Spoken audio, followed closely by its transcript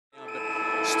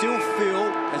still feel,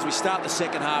 as we start the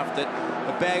second half, that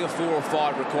a bag of 4 or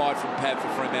 5 required from Pav for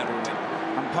Fremantle to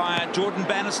win. Umpire Jordan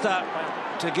Bannister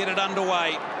to get it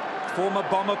underway. Former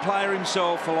Bomber player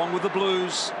himself, along with the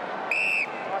Blues.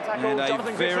 And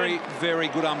a very, very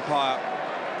good umpire.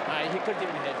 He could give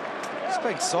him a head. It's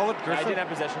been solid, Griffin. He did have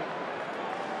possession.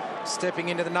 Stepping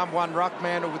into the #1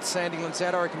 ruckman with Sandingland's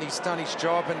out, I reckon he's done his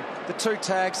job. And the 2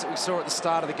 tags that we saw at the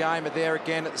start of the game are there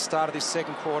again at the start of this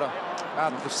second quarter.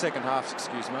 The second half,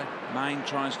 excuse me. Main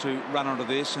tries to run onto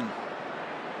this and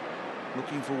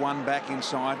looking for one back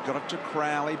inside. Got it to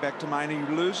Crowley, back to Main.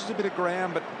 He loses a bit of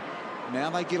ground, but now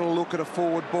they get a look at a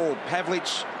forward ball.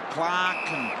 Pavlich,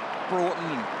 Clark and Broughton,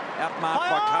 and outmarked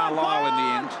by Carlisle in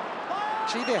the end.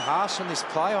 Gee, they're harsh on this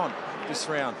play on this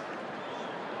round.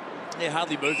 Yeah,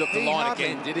 hardly moved up the line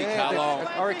again, did he, Carlisle?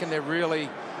 I reckon they're really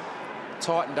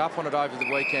tightened up on it over the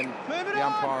weekend, the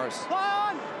umpires.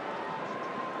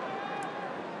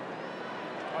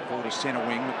 Ball to centre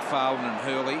wing, McFarlane and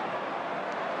Hurley.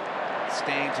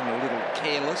 Stanton a little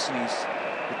careless and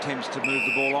he attempts to move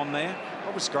the ball on there.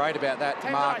 What was great about that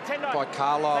mark by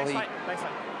Carlisle,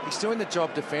 he's doing the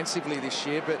job defensively this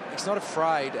year, but he's not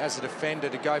afraid as a defender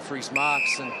to go for his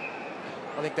marks, and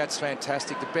I think that's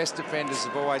fantastic. The best defenders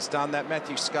have always done that.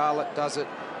 Matthew Scarlett does it.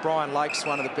 Brian Lake's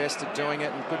one of the best at doing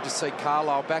it, and good to see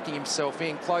Carlisle backing himself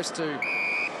in close to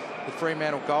the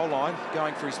Fremantle goal line,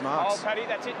 going for his marks. Oh, Paddy,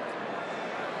 that's it.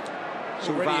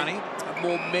 Silvani. A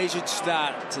more measured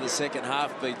start to the second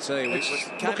half, BT. Which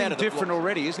came looking out of different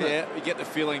already, isn't it? Yeah, we get the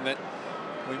feeling that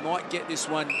we might get this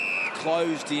one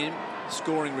closed in,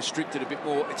 scoring restricted a bit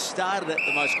more. It started at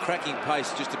the most cracking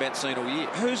pace just about seen all year.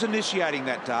 Who's initiating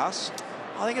that, Das?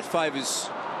 I think it favours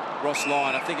Ross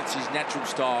Lyon. I think it's his natural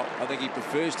style. I think he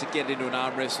prefers to get into an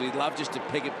arm wrestle. He'd love just to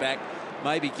peg it back,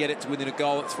 maybe get it to within a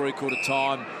goal at 3/4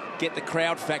 time, get the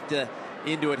crowd factor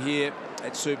into it here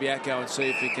at Subiaco and see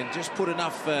if he can just put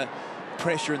enough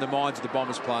pressure in the minds of the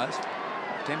Bombers players.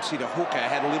 Dempsey to Hooker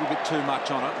had a little bit too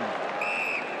much on it. And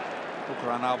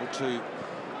Hooker unable to.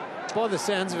 By the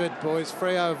sounds of it, boys,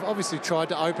 Freo have obviously tried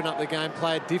to open up the game,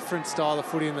 play a different style of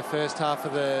footy in the first half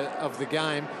of the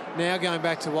game. Now going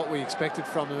back to what we expected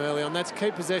from them early on, that's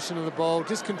keep possession of the ball,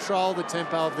 just control the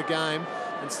tempo of the game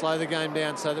and slow the game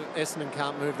down so that Essendon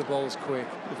can't move the ball as quick.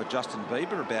 Bit of a Justin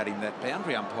Bieber about him, that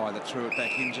boundary umpire that threw it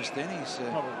back in just then. He's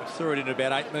threw it in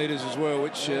about 8 metres as well,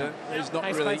 which is not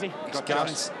really got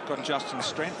Justin's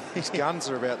strength. His guns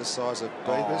are about the size of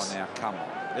Bieber's. Oh, now come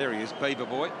on. There he is, Bieber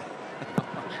boy.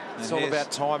 It's all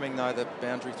about timing, though, the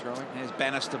boundary throwing. There's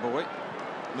Bannister boy.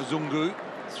 Mzungu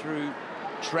through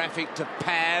traffic to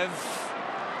Pav.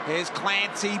 There's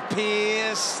Clancy.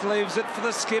 Pearce leaves it for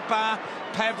the skipper.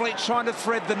 Pavlich trying to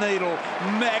thread the needle.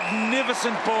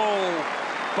 Magnificent ball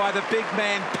by the big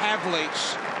man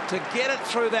Pavlich to get it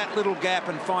through that little gap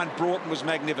and find Broughton was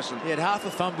magnificent. He had half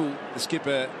a fumble, the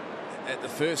skipper, at the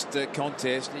first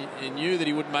contest. He knew that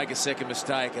he wouldn't make a second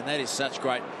mistake, and that is such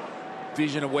great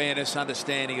vision, awareness,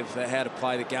 understanding of how to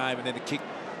play the game. And then the kick,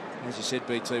 as you said,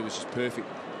 BT, was just perfect.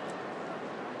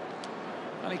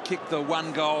 Only kicked the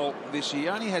 1 goal this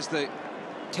year. Only has the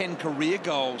 10 career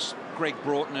goals, Greg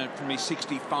Broughton, from his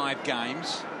 65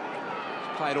 games.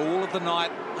 He's played all of the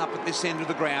night up at this end of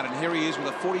the ground, and here he is with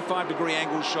a 45-degree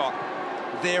angle shot.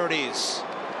 There it is.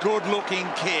 Good-looking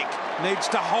kick. Needs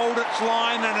to hold its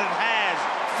line, and it has.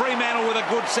 Fremantle with a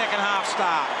good second half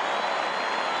start.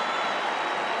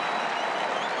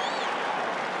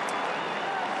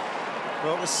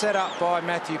 Well, it was set up by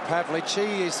Matthew Pavlich.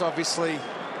 He is obviously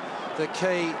the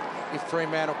key if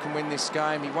Fremantle can win this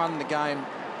game. He won the game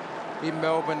in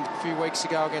Melbourne a few weeks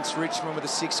ago against Richmond with a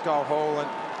 6-goal haul, and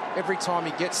every time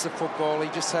he gets the football, he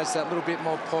just has that little bit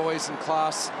more poise and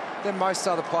class than most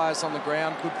other players on the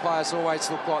ground. Good players always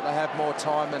look like they have more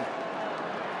time, and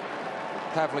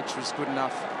Pavlich was good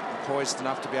enough and poised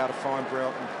enough to be able to find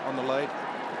Broughton on the lead.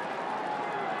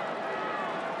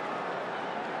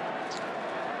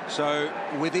 So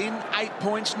within 8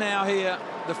 points now here,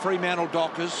 the Fremantle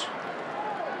Dockers.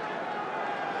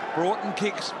 Broughton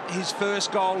kicks his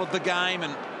first goal of the game,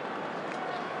 and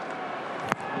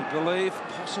we believe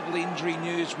possible injury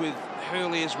news with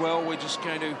Hurley as well. We're just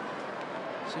going to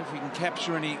see if we can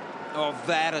capture any of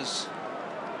that, as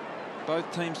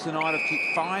both teams tonight have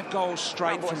kicked 5 goals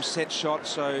straight from set shots,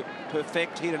 so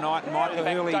perfect here tonight. And Michael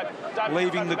Hurley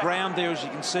leaving the ground there, as you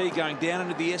can see, going down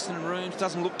into the Essendon rooms.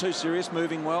 Doesn't look too serious,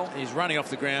 moving well. He's running off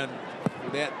the ground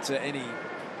without any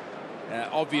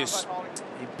obvious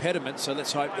impediment, so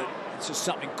let's hope that it's just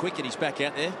something quick and he's back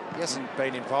out there. He hasn't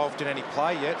been involved in any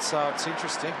play yet, so it's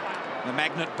interesting. The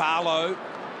magnet Barlow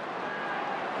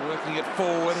working it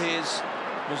forward. Here's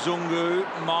Mzungu.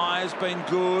 Myers been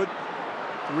good.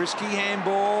 Risky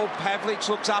handball. Pavlich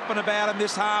looks up and about in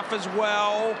this half as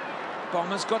well.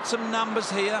 Bombers got some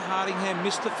numbers here. Hardingham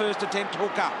missed the first attempt.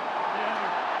 Hooker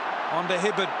on to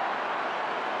Hibbard.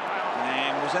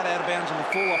 And was that out of bounds on the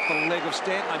fall off the leg of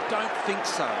Stanton? I don't think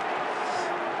so.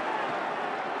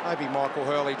 Maybe Michael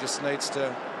Hurley just needs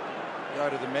to go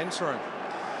to the men's room.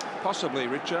 Possibly,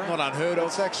 Richo. Not unheard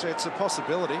of. It's a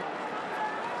possibility.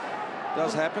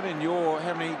 Does happen in your,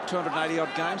 how many 280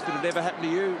 odd games? Did it ever happen to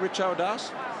you, Richo,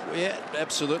 does? Yeah,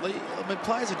 absolutely. I mean,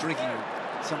 players are drinking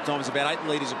sometimes about 8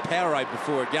 litres of Powerade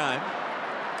before a game.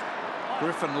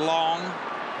 Griffin long.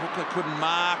 Hooker couldn't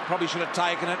mark. Probably should have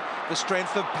taken it. The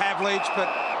strength of Pavlich, but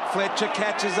Fletcher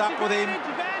catches up with him.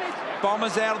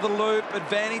 Bombers out of the loop.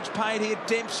 Advantage paid here.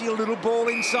 Dempsey, a little ball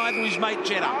inside to his mate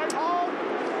Jetta.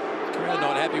 Crowd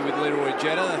not happy with Leroy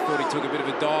Jetta. They thought he took a bit of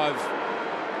a dive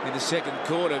in the second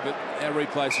quarter, but our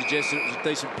replay suggested it was a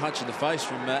decent punch in the face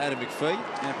from Adam McPhee.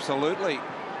 Absolutely.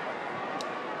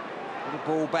 Little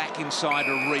ball back inside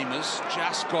to Remus.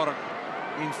 Just got it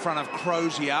in front of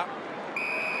Crozier.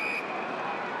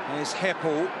 There's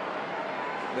Heppel.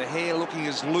 The hair looking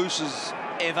as loose as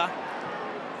ever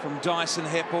from Dyson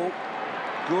Heppel.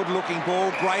 Good looking ball,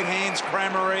 great hands,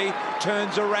 Cramery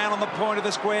turns around on the point of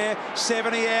the square,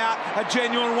 70 out, a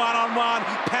genuine one-on-one,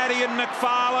 Paddy and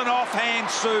McFarlane offhand.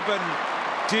 Subin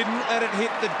didn't let it hit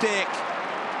the deck.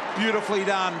 Beautifully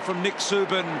done from Nick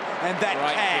Subin, and that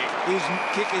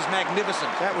kick is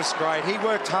magnificent. That was great. He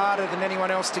worked harder than anyone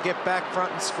else to get back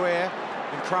front and square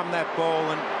and crumb that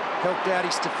ball and helped out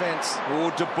his defence.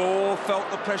 Oh, De Boer felt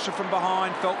the pressure from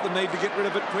behind, felt the need to get rid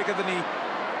of it quicker than he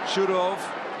should have.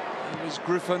 It was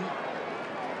Griffin.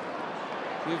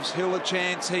 Gives Hill a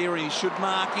chance here. He should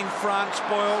mark in front.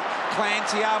 Spoiled.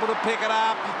 Clancy able to pick it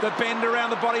up. The bend around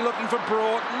the body looking for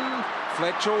Broughton.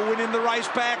 Fletcher will win in the race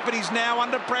back, but he's now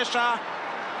under pressure.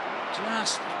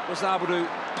 Just was able to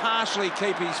partially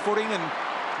keep his footing, and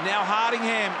now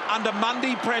Hardingham under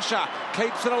Mundy pressure.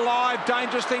 Keeps it alive.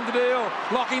 Dangerous thing to do.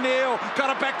 Lockie Neal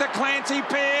got it back to Clancy.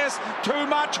 Pearce. Too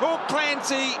much hook,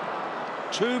 Clancy.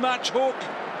 Too much hook.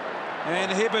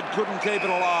 And Hibbard couldn't keep it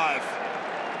alive.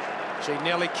 She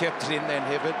nearly kept it in then,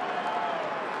 Hibbard.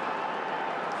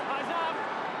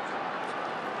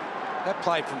 That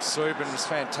play from Subin was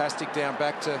fantastic down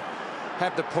back to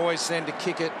have the poise then to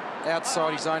kick it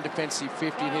outside his own defensive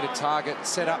 50 and hit a target,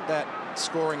 set up that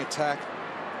scoring attack.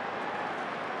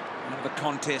 Another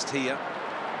contest here.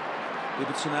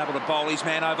 Ibbotson able to bowl his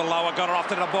man over lower, got it off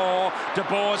to De Boer. De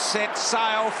Boer set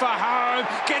sail for home,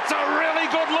 gets a really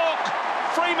good look.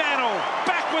 Fremantle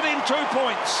back within 2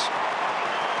 points.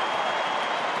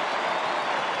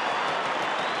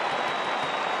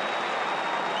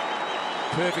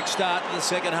 Perfect start to the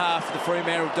second half for the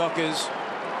Fremantle Dockers.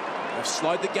 They've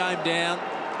slowed the game down,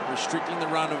 restricting the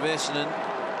run of Essendon,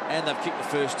 and they've kicked the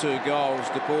first 2 goals.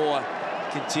 De Boer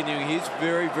continuing his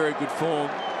very, very good form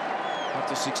up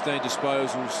to 16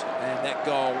 disposals, and that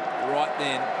goal right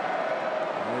then,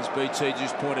 as BT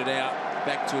just pointed out,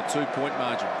 back to a 2-point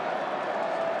margin.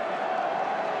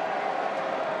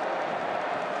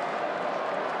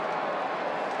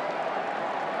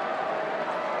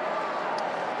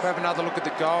 We'll have another look at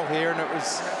the goal here, and it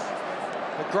was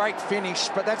a great finish,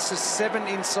 but that's the 7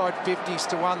 inside 50s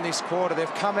to 1 this quarter.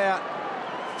 They've come out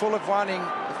full of wanting.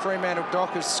 The Fremantle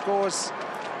Dockers scores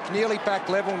nearly back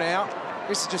level now.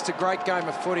 This is just a great game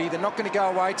of footy. They're not going to go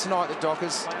away tonight, the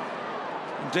Dockers.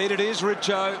 Indeed it is,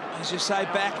 Richo. As you say,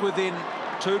 back within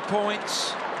 2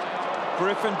 points.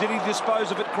 Griffin, did he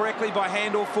dispose of it correctly by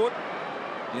hand or foot?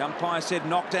 The umpire said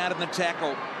knocked out in the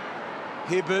tackle.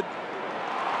 Hibbard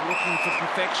looking for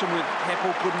perfection with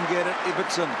Heppel, couldn't get it.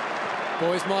 Ibbotson.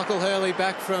 Boys, Michael Hurley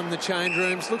back from the change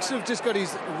rooms. Looks to have just got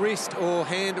his wrist or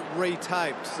hand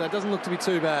retaped, so it doesn't look to be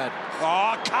too bad.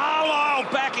 Oh,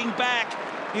 Carlisle backing back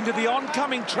into the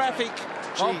oncoming traffic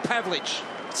of Pavlich.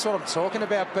 That's what I'm talking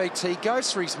about, BT.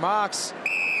 Goes for his marks.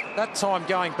 That time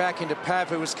going back into Pav,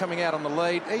 who was coming out on the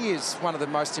lead. He is one of the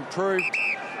most improved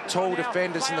tall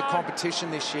defenders in the competition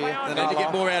this year. They need to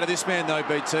get more out of this man, though,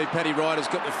 BT. Paddy Ryder's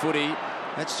got the footy.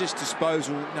 That's just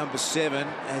disposal number 7.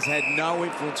 Has had no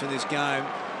influence in this game.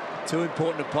 Too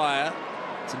important a player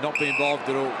to not be involved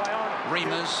at all.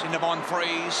 Remus into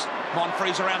Monfries.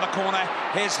 Monfries around the corner.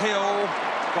 Here's Hill.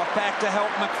 Got back to help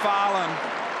McFarlane.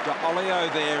 Got Olio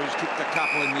there, who's kicked a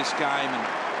couple in this game. And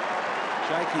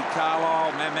Jakey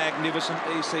Carlisle, magnificent.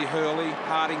 EC Hurley,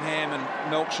 Hardingham and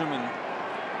Melksham. And,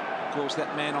 of course,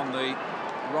 that man on the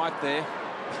right there.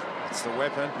 It's the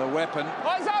weapon. The weapon.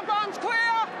 Eyes up, arms clear!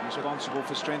 Responsible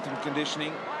for strength and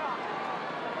conditioning.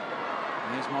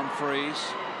 And there's Monfries.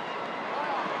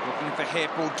 Looking for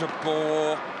Heppel, De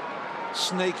Boer.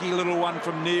 Sneaky little one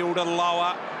from Neil to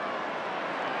Lower.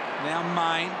 Now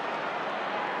Main.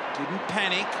 Didn't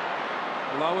panic.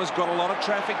 Lower's got a lot of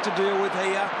traffic to deal with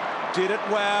here. Did it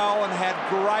well and had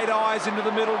great eyes into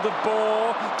the middle to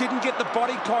Ball. Didn't get the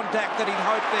body contact that he'd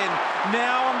hoped then.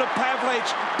 Now on to Pavlich.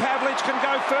 Pavlich can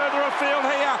go further afield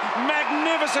here.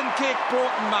 Magnificent kick.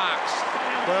 Broughton marks.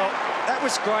 Well, that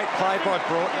was great play by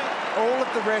Broughton. All of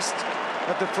the rest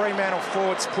of the Fremantle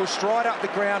forwards pushed right up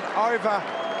the ground over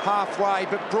halfway,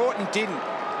 but Broughton didn't.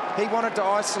 He wanted to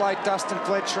isolate Dustin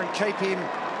Fletcher and keep him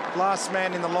last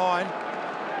man in the line.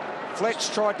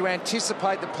 Fletch tried to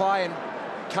anticipate the play and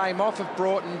came off of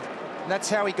Broughton, and that's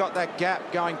how he got that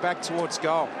gap going back towards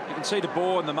goal. You can see De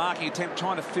Boer in the marking attempt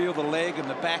trying to feel the leg and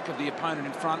the back of the opponent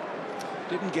in front.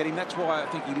 Didn't get him. That's why I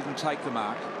think he didn't take the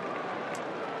mark.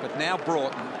 But now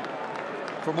Broughton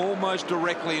from almost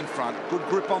directly in front. Good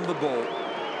grip on the ball.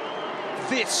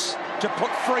 This to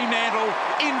put Fremantle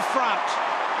in front.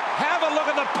 Have a look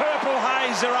at the purple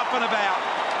haze. They're up and about.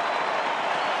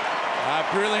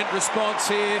 A brilliant response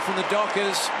here from the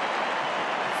Dockers.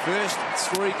 First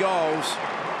 3 goals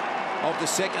of the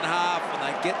second half, and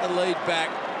they get the lead back.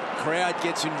 Crowd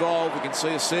gets involved. We can see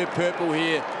a sea of purple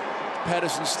here.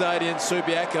 Patterson Stadium,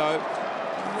 Subiaco.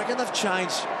 I reckon they've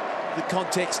changed the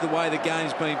context of the way the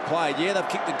game's been played. Yeah, they've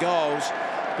kicked the goals,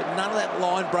 but none of that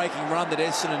line-breaking run that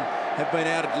Essendon have been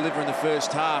able to deliver in the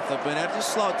first half. They've been able to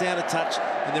just slow it down a touch,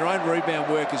 and their own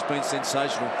rebound work has been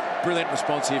sensational. Brilliant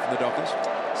response here from the Dockers.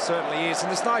 Certainly is, and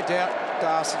there's no doubt,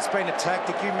 Darcy, it's been a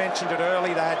tactic. You mentioned it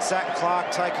early. They had Zach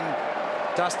Clark taking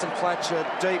Dustin Fletcher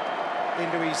deep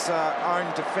into his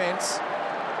own defence.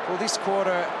 Well, this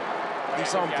quarter,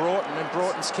 he's on Broughton, and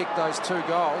Broughton's kicked those 2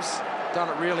 goals. Done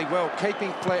it really well,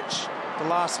 keeping Fletch the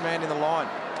last man in the line.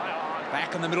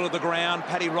 Back in the middle of the ground,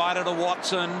 Paddy Ryder to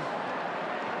Watson.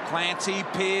 Clancy,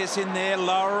 Pearce in there,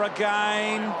 Lower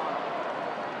again.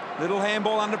 Little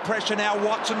handball under pressure now.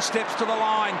 Watson steps to the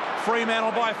line.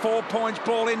 Fremantle by 4 points.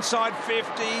 Ball inside 50.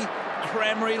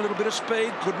 Cramry, a little bit of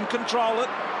speed. Couldn't control it.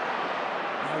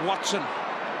 Now Watson.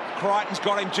 Crichton's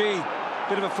got him. Gee,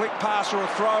 bit of a flick pass or a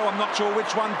throw. I'm not sure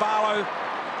which one. Barlow,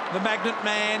 the magnet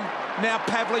man. Now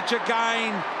Pavlich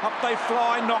again. Up they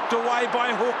fly. Knocked away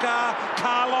by Hooker.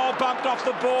 Carlisle bumped off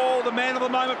the ball. The man of the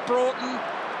moment, Broughton.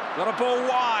 Got a ball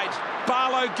wide.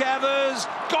 Barlow gathers.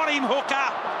 Got him,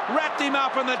 Hooker. Wrapped him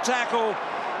up in the tackle.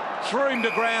 Threw him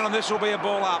to ground, and this will be a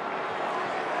ball up.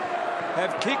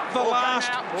 Have kicked the last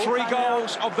 3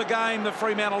 goals of the game, the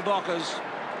Fremantle Dockers.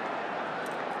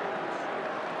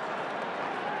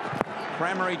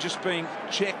 Cramry just being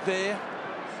checked there.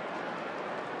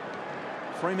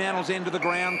 Fremantle's end of the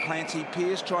ground. Clancy,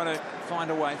 Pearce trying to find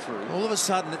a way through. All of a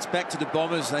sudden, it's back to the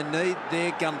Bombers. They need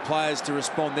their gun players to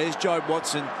respond. There's Joe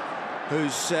Watson,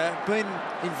 who's been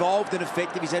involved and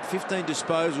effective. He's had 15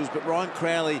 disposals, but Ryan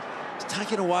Crowley has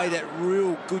taken away that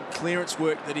real good clearance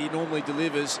work that he normally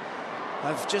delivers.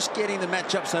 Of just getting the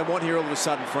matchups they want here all of a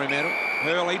sudden, Fremantle.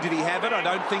 Hurley, did he have it? I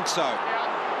don't think so.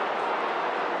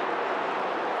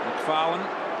 McFarlane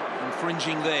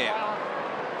infringing there.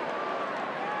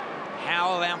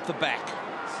 Howell out the back.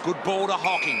 Good ball to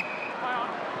Hocking.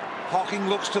 Hocking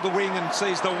looks to the wing and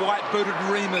sees the white-booted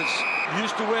Reamers.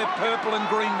 Used to wear purple and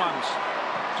green ones.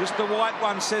 Just the white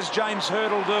one, says James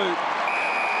Hurdle do.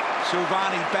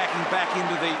 Silvani backing back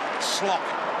into the slot.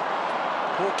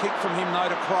 Poor kick from him, though,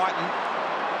 to Crichton.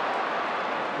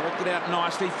 Worked it out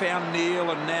nicely, found Neil,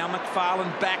 and now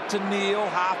McFarlane back to Neil.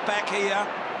 Half back here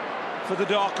for the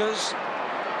Dockers.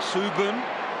 Subin.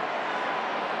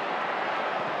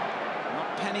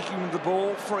 Not panicking with the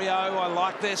ball. Freo, I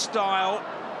like their style.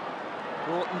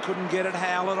 Broughton couldn't get it.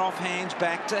 Howlett off hands,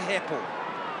 back to Heppel.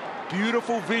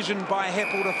 Beautiful vision by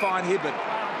Heppel to find Hibberd.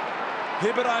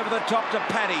 Hibberd over the top to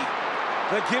Paddy.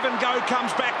 The give and go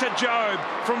comes back to Job.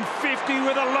 From 50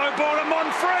 with a low ball to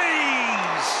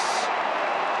Monfries.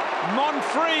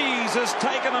 Monfries has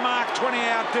taken the mark,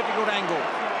 20-out difficult angle.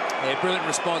 Yeah, brilliant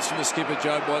response from the skipper,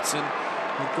 Joe Watson.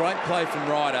 A great play from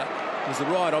Ryder. It was the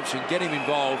right option. Get him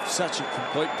involved. Such a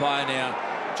complete player now.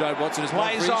 Joe Watson is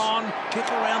plays on, kick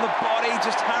around the body,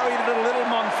 just hurried it a little.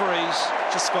 Monfries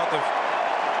just got it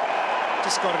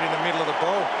in the middle of the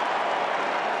ball.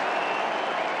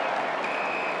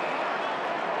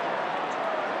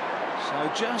 So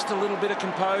just a little bit of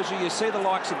composure. You see the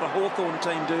likes of the Hawthorn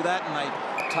team do that, and they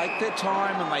take their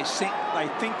time and they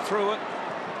think through it.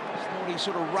 Thought he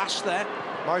sort of rushed that.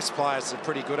 Most players are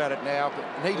pretty good at it now, but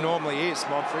he normally is,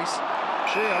 Monfries.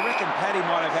 Gee, I reckon Paddy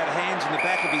might have had hands in the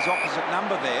back of his opposite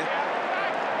number there.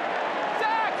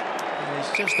 Yeah,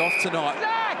 he's just off tonight.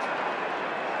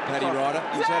 Paddy Ryder.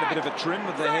 He's had a bit of a trim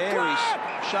with the hair.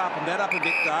 He's sharpened that up a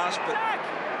bit, Das, but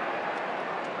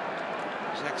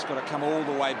Zach's got to come all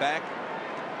the way back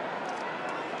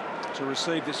to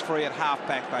receive this free at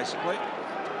half-back, basically.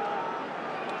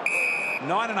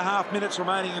 9.5 minutes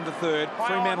remaining in the third.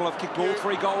 Fremantle have kicked all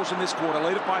 3 goals in this quarter,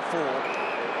 lead it by 4.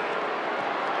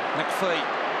 McPhee.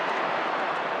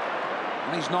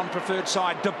 On his non-preferred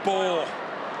side, De Boer.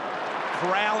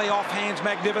 Crowley off hands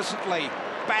magnificently.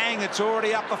 Bang, it's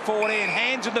already up the 14.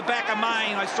 Hands in the back of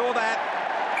Main. I saw that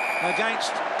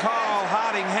against Kyle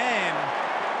Hardingham.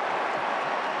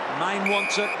 Main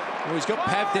wants it. Well, he's got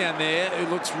Pav down there, who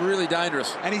looks really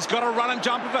dangerous. And he's got to run and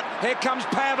jump with it. Here comes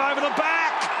Pav over the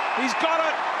back. He's got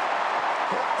it.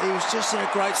 He was just in a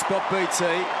great spot, BT.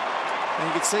 And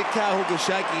you could see Carl Hooker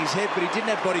shaking his head, but he didn't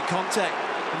have body contact.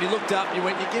 And you looked up and you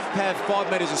went, you give Pav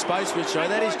 5 metres of space, Richo.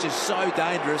 That is just so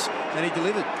dangerous. And he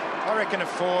delivered. I reckon a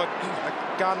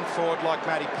gun forward like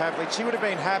Matty Pavlich, he would have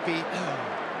been happy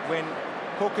when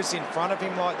Hooker's in front of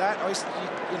him like that.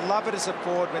 You love it as a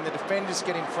forward when the defenders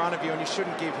get in front of you, and you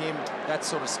shouldn't give him that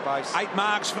sort of space. 8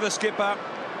 marks for the skipper.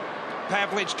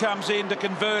 Pavlich comes in to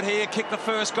convert here, kick the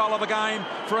first goal of the game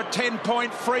for a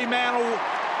 10-point Fremantle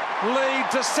lead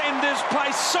to Senders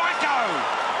play psycho.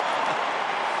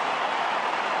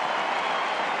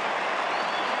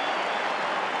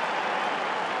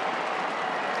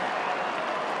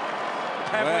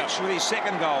 Pavlich with his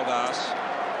second goal, Das.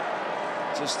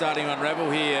 Just starting to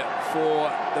unravel here for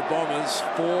the Bombers.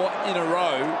 4 in a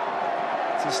row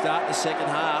to start the second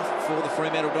half for the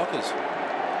Fremantle Dockers.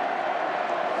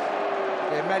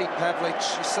 Yeah, Matty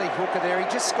Pavlich, you see Hooker there, he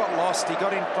just got lost. He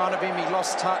got in front of him, he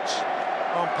lost touch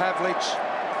on Pavlich,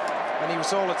 and he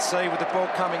was all at sea with the ball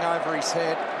coming over his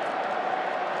head.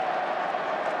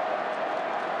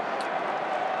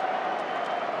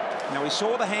 Now, we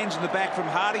saw the hands in the back from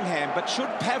Hardingham, but should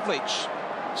Pavlich,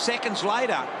 seconds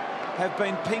later, have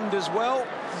been pinged as well?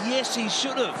 Yes, he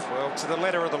should have. Well, to the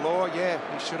letter of the law, yeah,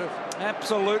 he should have.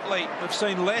 Absolutely. We've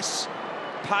seen less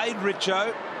paid,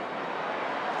 Richo.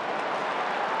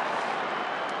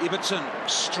 Ibbotson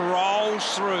strolls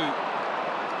through.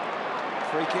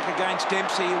 Free kick against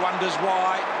Dempsey. He wonders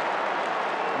why.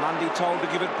 Mundy told to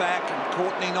give it back, and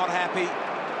Courtney not happy.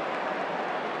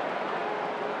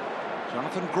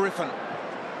 Jonathan Griffin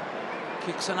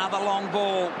kicks another long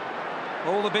ball.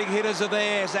 All the big hitters are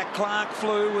there. Zach Clark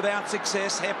flew without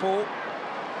success. Heppel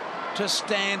to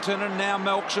Stanton, and now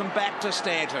Melksham back to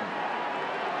Stanton.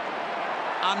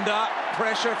 Under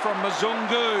pressure from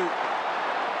Mzungu.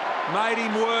 Made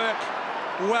him work.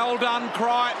 Well done,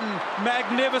 Crichton.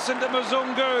 Magnificent to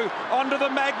Mzungu. Onto the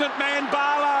magnet man,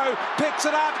 Barlow. Picks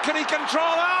it up. Can he control?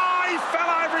 Oh, he fell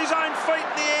over his own feet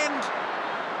in the end.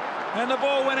 And the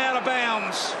ball went out of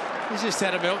bounds. He's just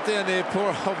had a meltdown there,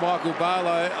 poor old Michael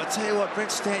Barlow. I tell you what,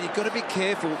 Brent Stanton, you've got to be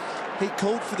careful. He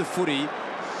called for the footy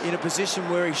in a position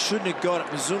where he shouldn't have got it.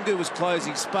 Mzungu was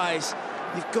closing space.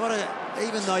 You've got to,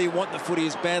 even though you want the footy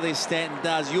as badly as Stanton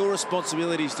does, your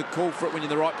responsibility is to call for it when you're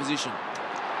in the right position.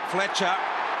 Fletcher,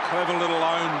 clever little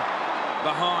own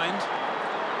behind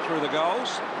through the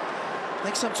goals. I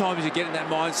think sometimes you get in that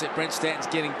mindset, Brent Stanton's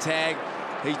getting tagged.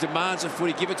 He demands a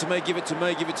footy, give it to me, give it to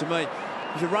me, give it to me.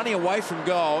 If you're running away from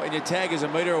goal and your tag is a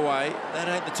metre away, that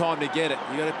ain't the time to get it.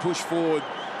 You've got to push forward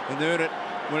and earn it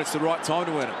when it's the right time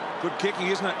to earn it. Good kicking,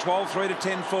 isn't it? 12-3 to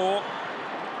 10-4.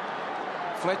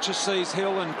 Fletcher sees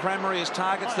Hill and Crameri as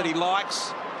targets that he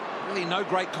likes. Really no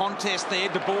great contest there.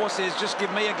 De Boer says, just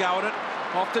give me a go at it.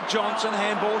 Off to Johnson,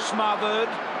 handball smothered.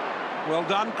 Well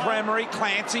done, Crameri.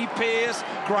 Clancy, Pearce.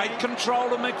 Great control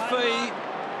to McPhee.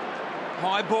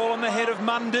 High ball on the head of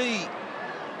Mundy.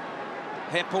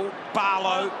 Heppel,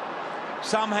 Barlow,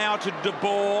 somehow to De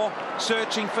Boer,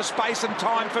 searching for space and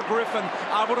time for Griffin,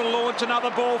 able to launch another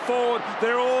ball forward.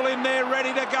 They're all in there,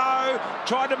 ready to go.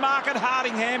 Tried to mark it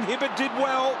Hardingham. Hibbert did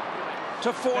well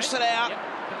to force it out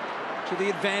to the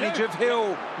advantage of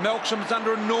Hill. Melksham's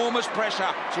under enormous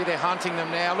pressure. Gee, they're hunting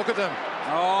them now. Look at them.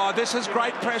 Oh, this is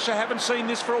great pressure. Haven't seen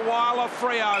this for a while off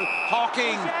Freo.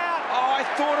 Hocking. Oh, I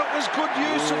thought it was good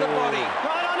use of the body.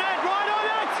 Right on it, right on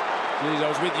it! Jeez, I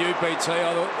was with you, BT.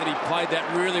 I thought that he played that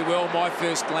really well, my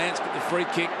first glance, but the free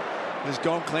kick has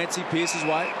gone Clancy Pearce's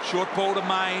way. Short ball to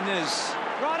Main.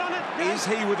 Right on it. Is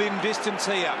he within distance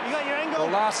here? You got your angle.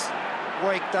 Well, last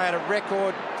week they had a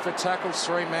record for tackles,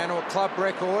 Fremantle, a club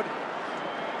record.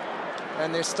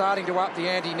 And they're starting to up the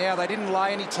ante now. They didn't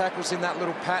lay any tackles in that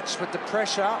little patch, but the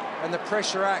pressure and the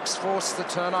pressure acts forced the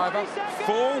turnover.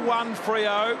 4-1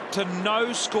 Freo to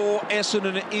no score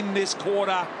Essendon in this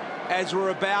quarter as we're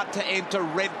about to enter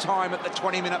red time at the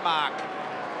 20-minute mark.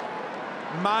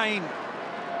 Main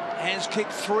has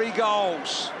kicked 3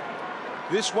 goals.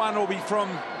 This one will be from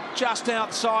just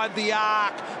outside the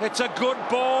arc. It's a good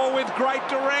ball with great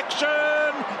direction.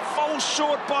 falls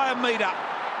short by a metre.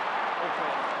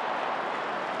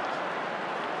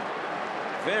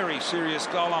 Very serious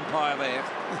goal umpire there,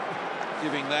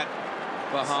 giving that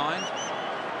behind.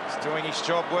 He's doing his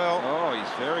job well. Oh, he's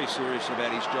very serious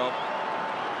about his job.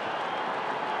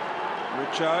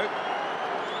 Richo.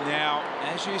 Now,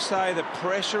 as you say, the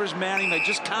pressure is mounting. They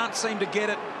just can't seem to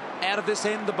get it out of this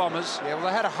end, the Bombers. Yeah, well,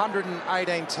 they had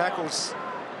 118 tackles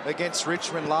against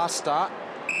Richmond last start.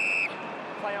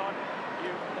 Play on.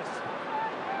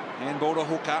 Handball to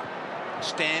Hooker.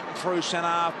 Stanton through centre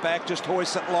half back, just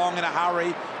hoists it long in a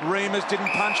hurry. Remus didn't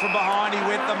punch from behind, he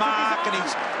went the mark, and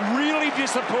he's really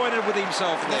disappointed with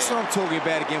himself there. That's what I'm talking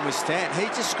about again with Stanton. He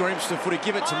just screams to the footy,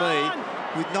 give it to me,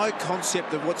 with no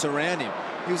concept of what's around him.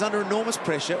 He was under enormous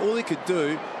pressure. All he could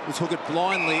do was hook it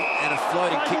blindly and a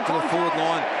floating kick to the forward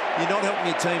line. You're not helping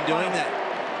your team doing that.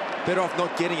 Better off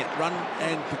not getting it. Run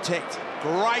and protect.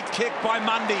 Great kick by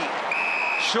Mundy.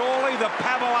 Surely the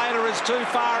Pavelator is too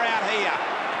far out here.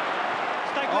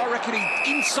 I reckon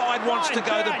he inside wants to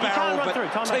go the barrel, but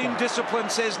team discipline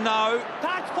says no.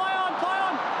 Touch, play on, play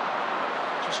on.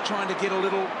 Just trying to get a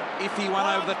little iffy one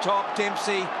over the top.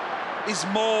 Dempsey is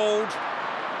mauled.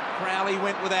 Crowley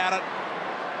went without it.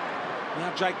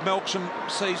 Now Jake Melksham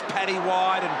sees Paddy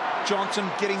wide, and Johnson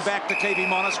getting back to keep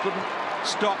him honest. Couldn't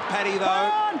stop Paddy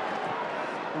though.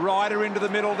 Ryder into the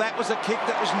middle. That was a kick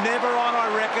that was never on,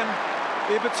 I reckon.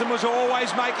 Ibbotson was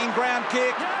always making ground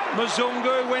kick.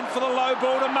 Mzungu went for the low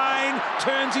ball to Main.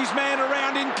 Turns his man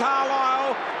around in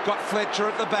Carlisle. Got Fletcher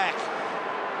at the back.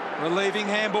 Relieving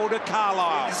handball to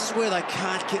Carlisle. This is where they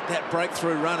can't get that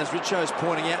breakthrough run, as Richo's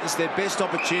pointing out. This is their best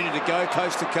opportunity to go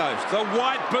coast to coast. The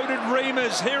white-booted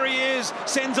Remus, here he is,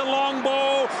 sends a long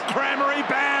ball. Crammery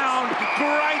bound.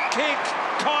 Great kick,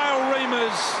 Kyle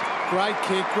Remus. Great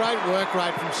kick, great work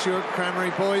rate from Stuart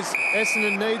Crammery. Boys,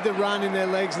 Essendon need the run in their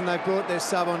legs, and they brought their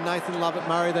sub on Nathan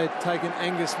Lovett-Murray. They've taken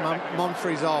Angus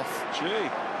Monfries off. Gee.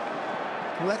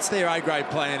 Well, that's their A-grade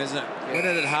plan, isn't it? Yeah. Win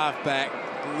it at half-back,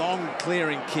 long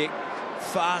clearing kick,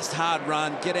 fast, hard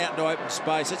run, get out into open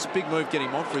space. That's a big move getting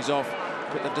Monfries off,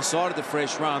 but they've decided the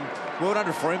fresh run. Well done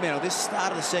to Fremantle. This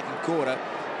start of the second quarter,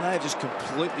 they have just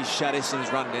completely shut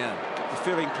Essendon's run down. The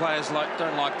feeling players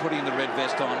don't like putting the red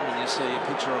vest on when you see a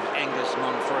picture of Angus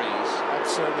Monfries.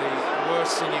 Absolutely the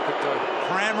worst thing you could do.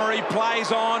 Crammery plays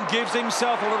on, gives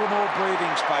himself a little more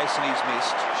breathing space, and he's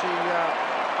missed.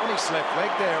 On his left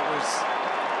leg there, it was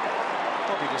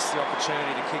probably just the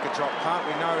opportunity to kick a drop punt.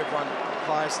 We know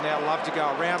players now love to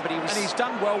go around, but he's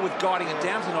done well with guiding it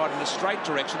down tonight in a straight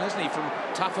direction, hasn't he, from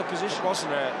tougher positions. It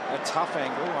wasn't a tough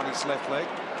angle on his left leg.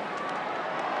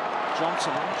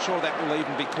 Johnson, I'm sure that will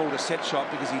even be called a set shot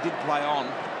because he did play on.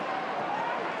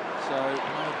 So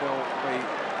may well be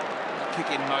a kick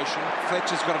in motion.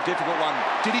 Fletcher's got a difficult one.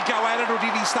 Did he go at it or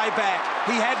did he stay back?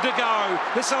 He had to go.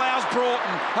 This allows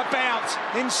Broughton a bounce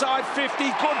inside 50.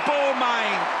 Good ball,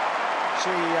 Main.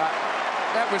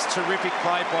 That was terrific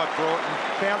play by Broughton.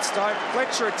 Bounced over.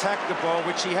 Fletcher attacked the ball,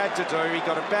 which he had to do. He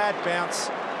got a bad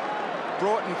bounce.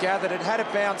 Broughton gathered it, had a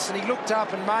bounce, and he looked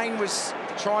up, and Main was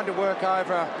trying to work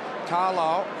over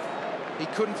Carlisle. He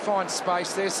couldn't find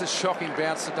space. There's a shocking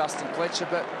bounce to Dustin Fletcher,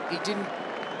 but he didn't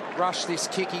rush this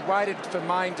kick. He waited for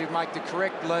Main to make the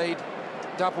correct lead,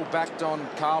 double-backed on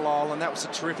Carlisle, and that was a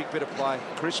terrific bit of play.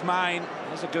 Chris Main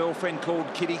has a girlfriend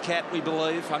called Kitty Cat, we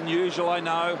believe. Unusual, I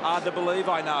know. Hard to believe,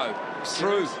 I know.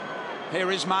 Truth. Here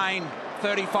is Main,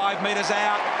 35 metres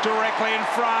out, directly in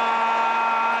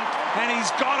front, and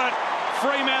he's got it.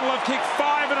 Fremantle have kicked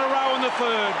 5 in a row in the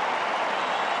third.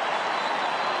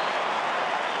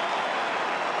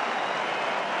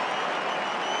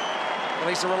 Well,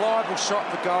 he's a reliable shot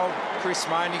for goal, Chris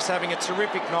Main. He's having a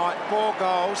terrific night. 4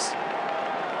 goals,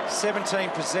 17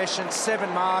 possessions, 7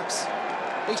 marks.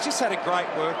 He's just had a great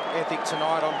work ethic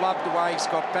tonight. I loved the way he's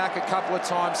got back a couple of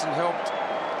times and helped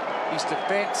his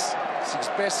defence. It's his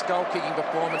best goal-kicking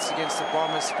performance against the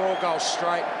Bombers. 4 goals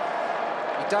straight.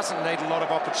 He doesn't need a lot of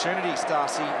opportunities,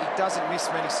 Darcy. He doesn't miss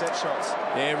many set shots.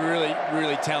 Yeah, really,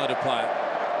 really talented player.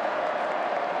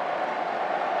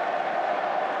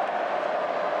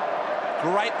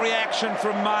 Great reaction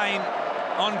from Main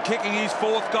on kicking his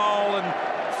 4th goal, and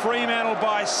Fremantle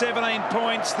by 17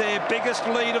 points, their biggest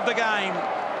lead of the game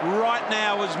right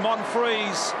now as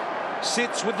Monfries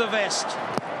sits with the vest.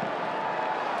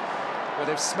 Well,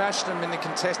 they've smashed them in the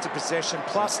contested possession,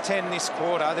 plus 10 this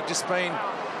quarter. They've just been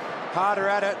harder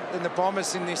at it than the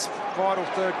Bombers in this vital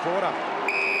third quarter.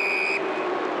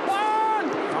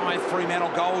 5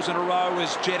 Fremantle goals in a row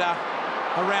as Jeddah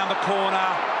around the corner.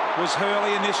 Was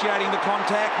Hurley initiating the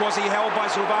contact? Was he held by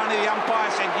Silvani? The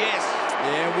umpire said yes.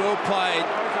 Yeah, well played.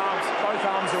 Both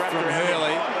arms are from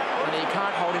Hurley. And he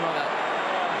can't hold him on that.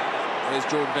 There's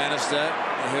Jordan Bannister.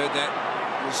 I heard that.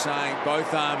 Was saying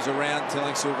both arms around,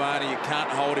 telling Silvani you can't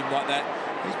hold him like that.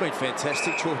 He's been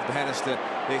fantastic, Jordan Bannister.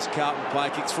 There's Carlton play.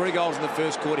 Kicks 3 goals in the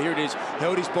first quarter. Here it is.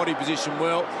 Held his body position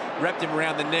well. Wrapped him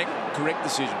around the neck. Correct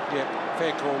decision. Yeah,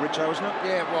 fair call, Richo, wasn't it?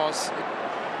 Yeah, it was.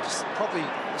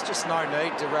 There's just no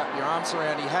need to wrap your arms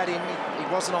around. He had him.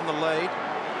 He wasn't on the lead.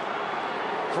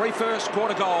 3 first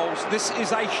quarter goals. This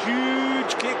is a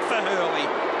huge kick for Hurley.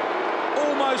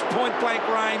 Almost point-blank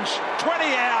range. 20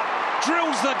 out.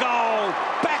 Drills the goal.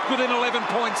 Back within 11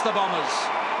 points, the Bombers.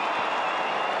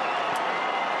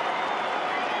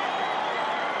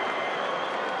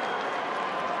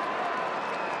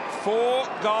 Four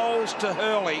goals to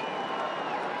Hurley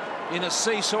in a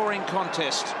seesawing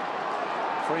contest.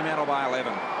 Fremantle by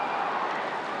 11.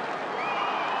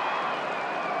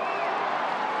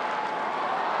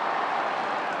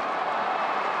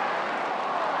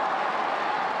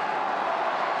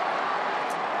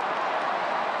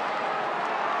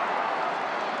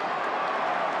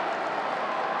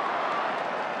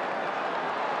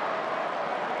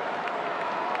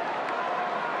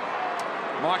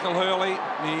 Michael Hurley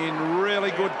in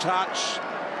really good touch.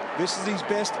 This is his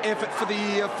best effort for the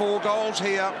year. 4 goals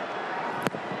here.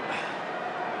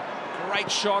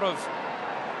 Great shot of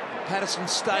Patterson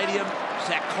Stadium.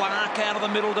 Zach Clark out of the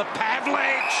middle to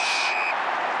Pavlich.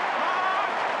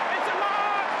 It's a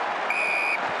mark!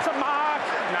 It's a mark!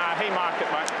 Nah, he marked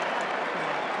it, mate.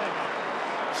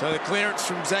 So the clearance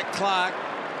from Zach Clark.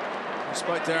 We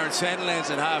spoke to Aaron Sandilands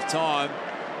at half-time.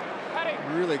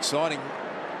 Really exciting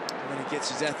when he gets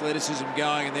his athleticism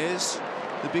going, and there's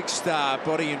the big star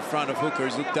body in front of hooker.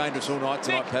 He's looked dangerous all night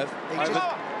tonight, Pav.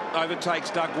 Overtakes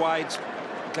Doug Wade's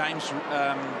games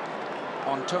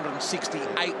on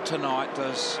 268 tonight,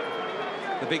 does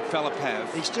the big fella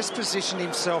Pav. He's just positioned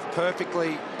himself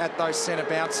perfectly at those centre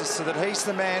bounces so that he's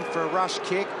the man for a rush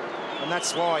kick, and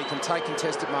that's why he can take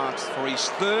contested marks. For his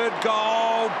 3rd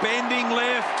goal, bending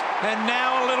left, and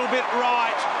now a little bit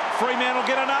right. Fremantle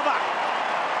get another.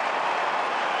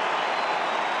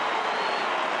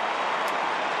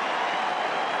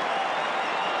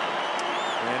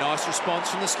 Nice response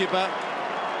from the skipper.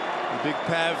 The big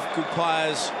Pav, good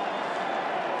players,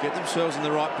 get themselves in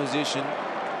the right position.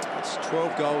 It's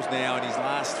 12 goals now in his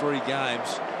last 3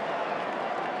 games.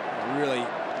 Really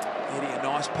hitting a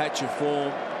nice patch of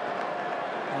form.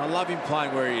 And I love him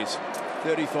playing where he is.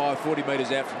 35, 40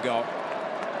 metres out from goal.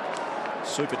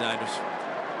 Super dangerous.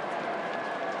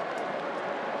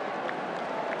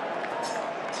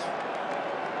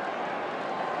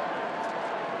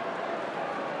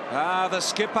 The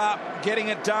skipper getting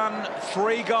it done.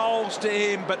 3 goals to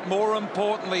him, but more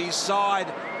importantly, his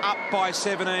side up by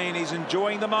 17. He's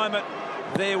enjoying the moment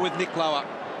there with Nick Lower.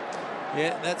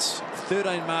 Yeah, that's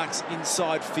 13 marks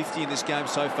inside 50 in this game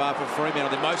so far for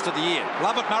Fremantle, the most of the year.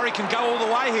 Love it. Murray can go all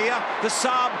the way here. The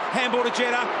sub, handball to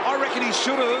Jeddah. I reckon he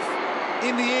should have.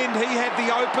 In the end, he had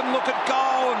the open look at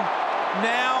goal, and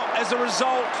now, as a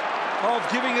result of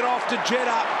giving it off to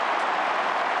Jeddah,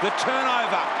 the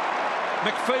turnover.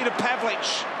 McPhee to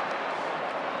Pavlich.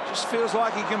 Just feels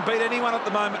like he can beat anyone at the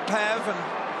moment, Pav. And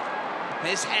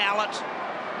there's Howlett.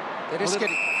 They're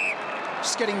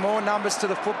just getting more numbers to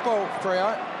the football,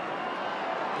 Freo.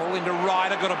 Ball into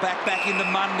Ryder, got a back into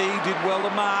Mundy, did well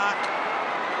to mark.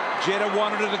 Jeddah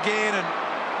wanted it again, and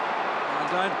I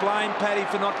don't blame Paddy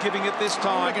for not giving it this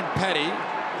time. I reckon Paddy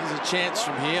has a chance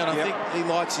from here, and I think he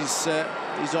likes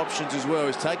his options as well.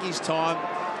 He's taking his time.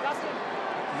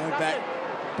 Going back.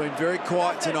 Been very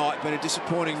quiet tonight, been a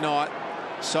disappointing night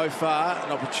so far.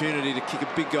 An opportunity to kick a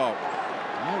big goal.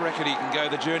 I reckon he can go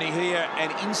the journey here,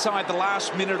 and inside the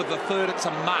last minute of the 3rd, it's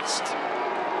a must.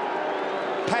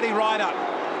 Paddy Ryder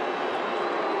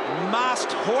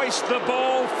must hoist the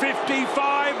ball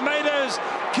 55 metres.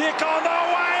 Kick on the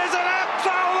way is an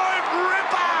absolute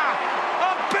ripper.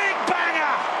 A big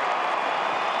banger.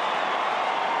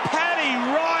 Paddy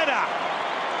Ryder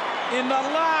in the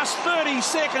last 30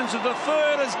 seconds of the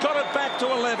 3rd has got it back to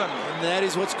 11. And that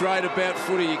is what's great about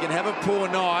footy. You can have a poor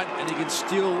night and you can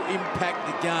still impact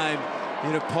the game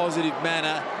in a positive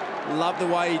manner. Love the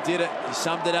way he did it. He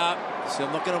summed it up. So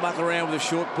I'm not going to muck around with a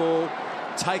short ball.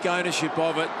 Take ownership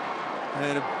of it.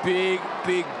 And a big,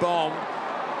 big bomb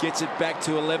gets it back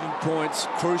to 11 points.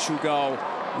 Crucial goal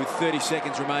with 30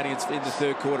 seconds remaining in the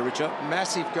 3rd quarter, Richard.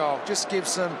 Massive goal. Just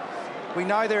gives them... We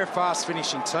know they're a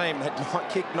fast-finishing team. They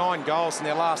kicked 9 goals in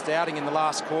their last outing in the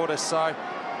last quarter, so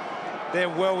they're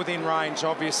well within range,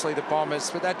 obviously, the Bombers.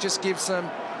 But that just gives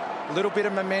them A little bit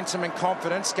of momentum and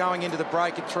confidence going into the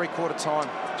break at three-quarter time.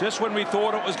 Just when we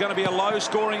thought it was going to be a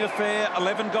low-scoring affair,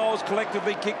 11 goals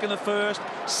collectively kicked in the first,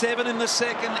 7 in the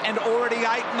second, and already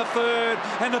 8 in the third.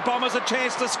 And the Bombers a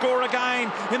chance to score again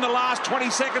in the last 20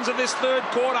 seconds of this third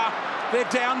quarter. They're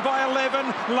down by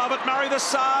 11. Lovett Murray, the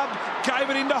sub, gave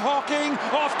it into Hocking,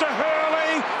 off to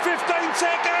Hurley. 15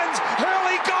 seconds.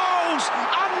 Hurley goals.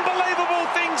 Unbelievable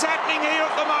things happening here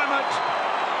at the moment.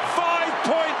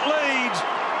 5-point lead.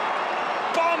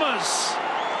 Bombers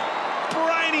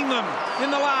braining them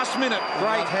in the last minute.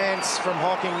 Great hands from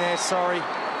Hocking there, sorry.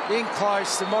 In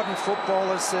close, the modern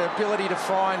footballers, the ability to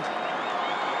find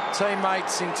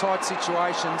teammates in tight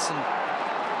situations, and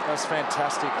that was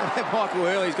fantastic. Michael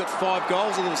Hurley's got 5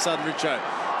 goals all of a sudden, Richo.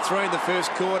 3 in the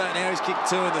first quarter, now he's kicked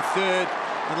 2 in the third.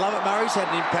 And Lovett Murray's had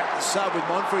an impact. The sub with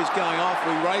Monfries going off.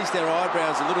 We raised our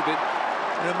eyebrows a little bit.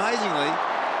 And amazingly,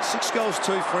 6 goals,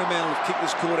 2 Fremantle have kicked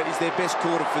this quarter is their best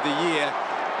quarter for the year.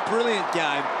 Brilliant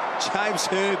game. James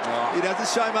Hurd, he doesn't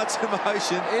show much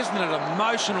emotion. Isn't it an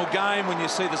emotional game when you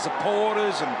see the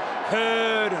supporters and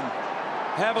Hurd, and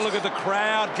have a look at the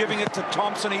crowd giving it to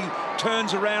Thompson. He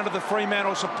turns around to the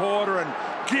Fremantle supporter and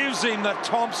gives him the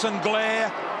Thompson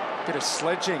glare. Bit of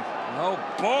sledging. Oh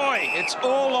boy, it's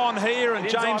all on here, and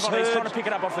James Hurd, he's trying to pick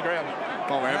it up off the ground.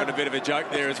 Oh, we're having a bit of a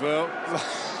joke there as well. A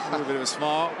little bit of a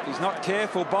smile. he's not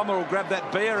careful. Bomber will grab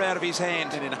that beer out of his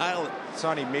hand And inhale it. It's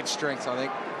only mid-strength, I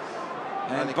think.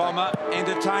 And Bomber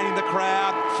entertaining the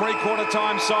crowd. Three-quarter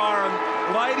time siren.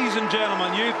 Ladies and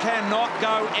gentlemen, you cannot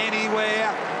go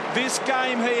anywhere. This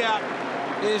game here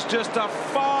is just a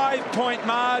 5-point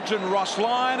margin. Ross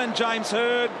Lyon and James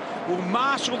Hurd will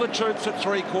marshal the troops at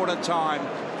three-quarter time.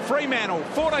 Fremantle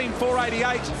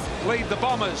 14-4-88 lead the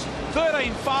Bombers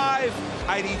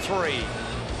 13-5-83.